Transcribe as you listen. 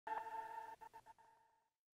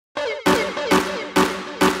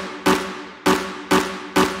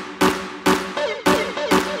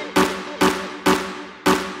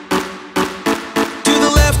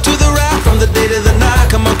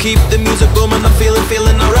keep the music booming, I'm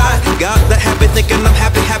feeling alright. Got the happy thinking, I'm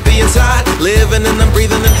happy inside. Living and I'm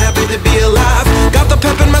breathing and happy to be alive. Got the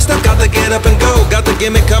pep in my step, got the get up and go. Got the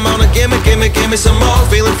gimme, come on and gimme some more.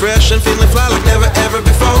 Feeling fresh and feeling fly like never ever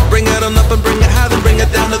before. Bring it on up and bring it high, then bring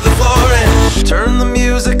it down to the floor. And turn the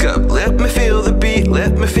music up, let me feel the beat,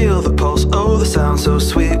 let me feel the pulse. Oh, the sound so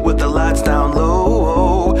sweet with the lights down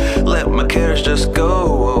low. Let my cares just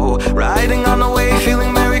go. Riding on the wave,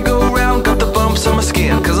 feeling merry-go-round. Got the bumps on my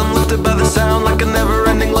skin, cause I'm lifted by the sound. Like a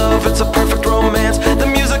never-ending love, it's a perfect romance. The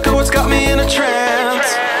music, oh, it's got me in a trance.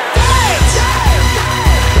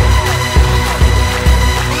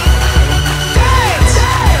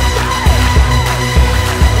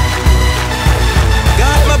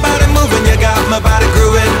 Got my body moving, you got my body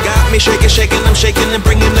grooving. Got me shaking, I'm shaking and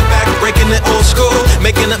bringing it back. Breaking it old school,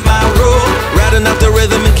 making it my rule. Riding out the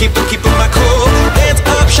rhythm and keeping my cool. Dance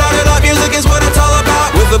up, shout it out, music is what it's all about.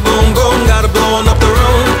 With a boom boom, gotta blowing up the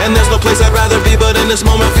room. And there's no place I'd rather be but in this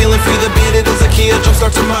moment. Feeling free, the beat, it is a key. It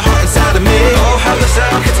jumpstarts in my heart inside of me. Oh, how the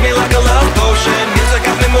sound hits me like a love potion. Music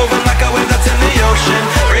got me moving like a wave that's in the ocean.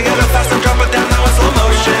 Bring it up fast and drop it down now in slow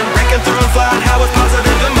motion. Breaking through and flying high with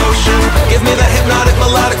positive emotion. Give me that hypnotic,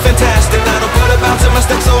 melodic, fantastic. That'll put a bounce in my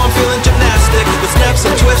step so I'm feeling gymnastic. With snaps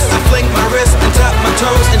and twists, I fling my wrist and tap my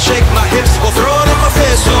toes and shake my hips while throwing up my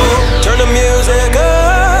fist. So turn the music